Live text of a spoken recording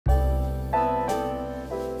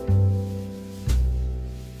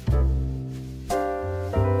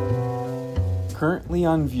Currently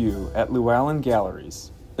on view at LewAllen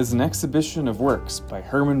Galleries is an exhibition of works by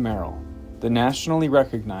Herman Maril, the nationally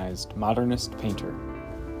recognized Modernist painter.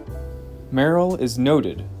 Maril is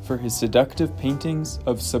noted for his seductive paintings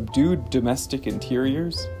of subdued domestic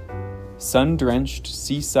interiors, sun-drenched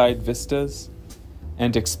seaside vistas,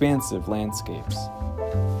 and expansive landscapes.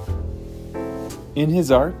 In his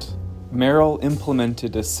art, Maril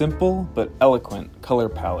implemented a simple but eloquent color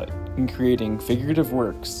palette in creating figurative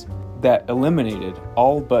works that eliminated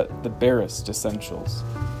all but the barest essentials.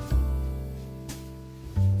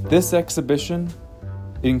 This exhibition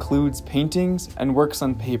includes paintings and works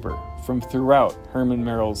on paper from throughout Herman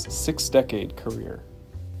Maril's 6-decade career.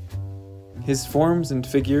 His forms and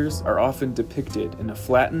figures are often depicted in a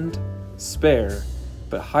flattened, spare,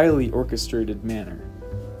 but highly orchestrated manner,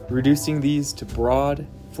 reducing these to broad,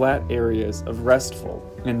 flat areas of restful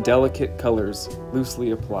and delicate colors loosely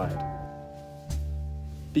applied.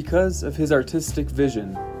 Because of his artistic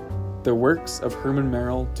vision, the works of Herman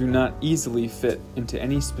Maril do not easily fit into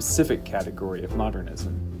any specific category of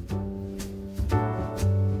modernism.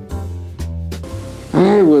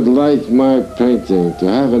 I would like my painting to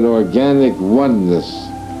have an organic oneness,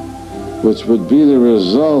 which would be the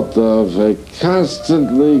result of a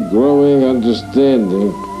constantly growing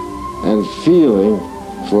understanding and feeling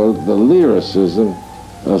for the lyricism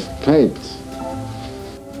of paint.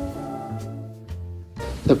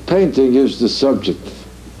 The painting is the subject.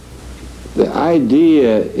 The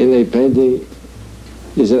idea in a painting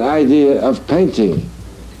is an idea of painting,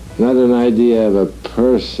 not an idea of a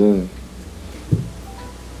person.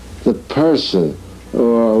 The person,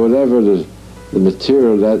 or whatever the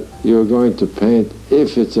material that you're going to paint,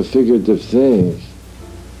 if it's a figurative thing,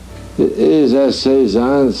 it is, as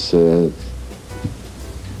Cézanne said,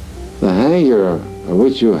 the hanger on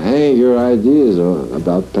which you hang your ideas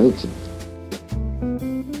about painting.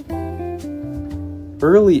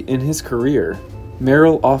 Early in his career,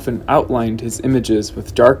 Maril often outlined his images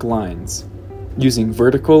with dark lines, using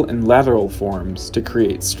vertical and lateral forms to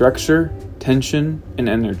create structure, tension, and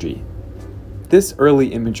energy. This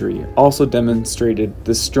early imagery also demonstrated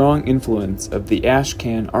the strong influence of the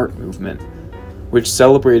ashcan art movement, which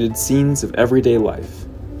celebrated scenes of everyday life.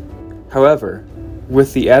 However,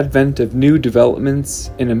 with the advent of new developments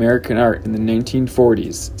in American art in the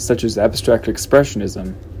 1940s, such as abstract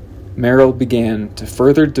expressionism, Maril began to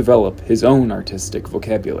further develop his own artistic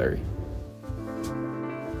vocabulary.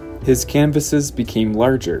 His canvases became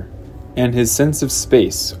larger, and his sense of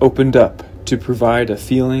space opened up to provide a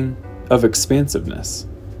feeling of expansiveness.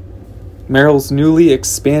 Maril's newly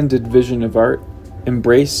expanded vision of art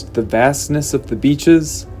embraced the vastness of the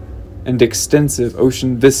beaches and extensive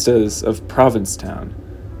ocean vistas of Provincetown,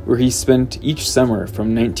 where he spent each summer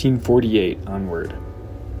from 1948 onward.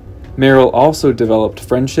 Maril also developed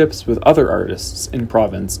friendships with other artists in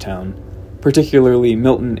Provincetown, particularly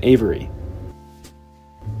Milton Avery.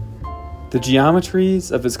 The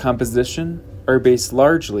geometries of his composition are based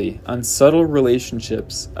largely on subtle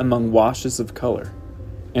relationships among washes of color,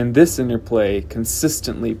 and this interplay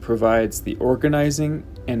consistently provides the organizing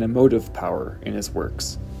and emotive power in his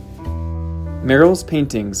works. Maril's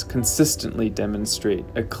paintings consistently demonstrate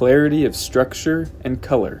a clarity of structure and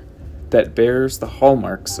color that bears the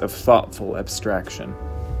hallmarks of thoughtful abstraction.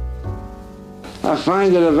 I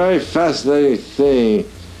find it a very fascinating thing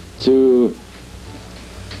to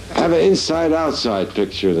have an inside-outside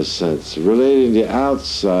picture, in a sense, relating the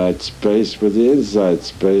outside space with the inside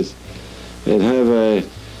space, and have a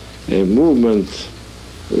movement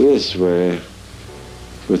this way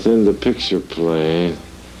within the picture plane.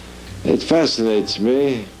 It fascinates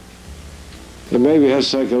me. It maybe has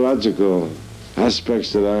psychological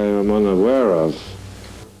aspects that I am unaware of.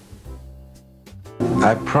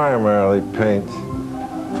 I primarily paint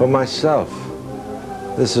for myself.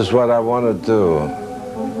 This is what I want to do.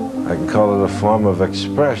 I can call it a form of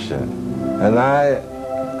expression. And I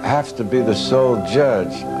have to be the sole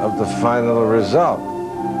judge of the final result.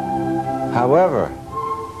 However,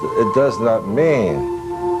 it does not mean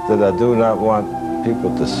that I do not want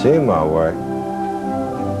people to see my work,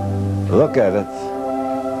 look at it,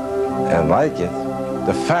 and like it.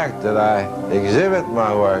 The fact that I exhibit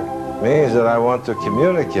my work means that I want to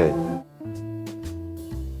communicate.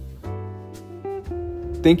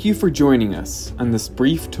 Thank you for joining us on this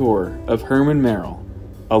brief tour of Herman Maril,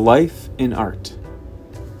 A Life in Art.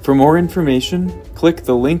 For more information, click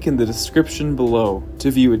the link in the description below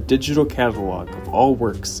to view a digital catalog of all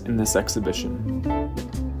works in this exhibition.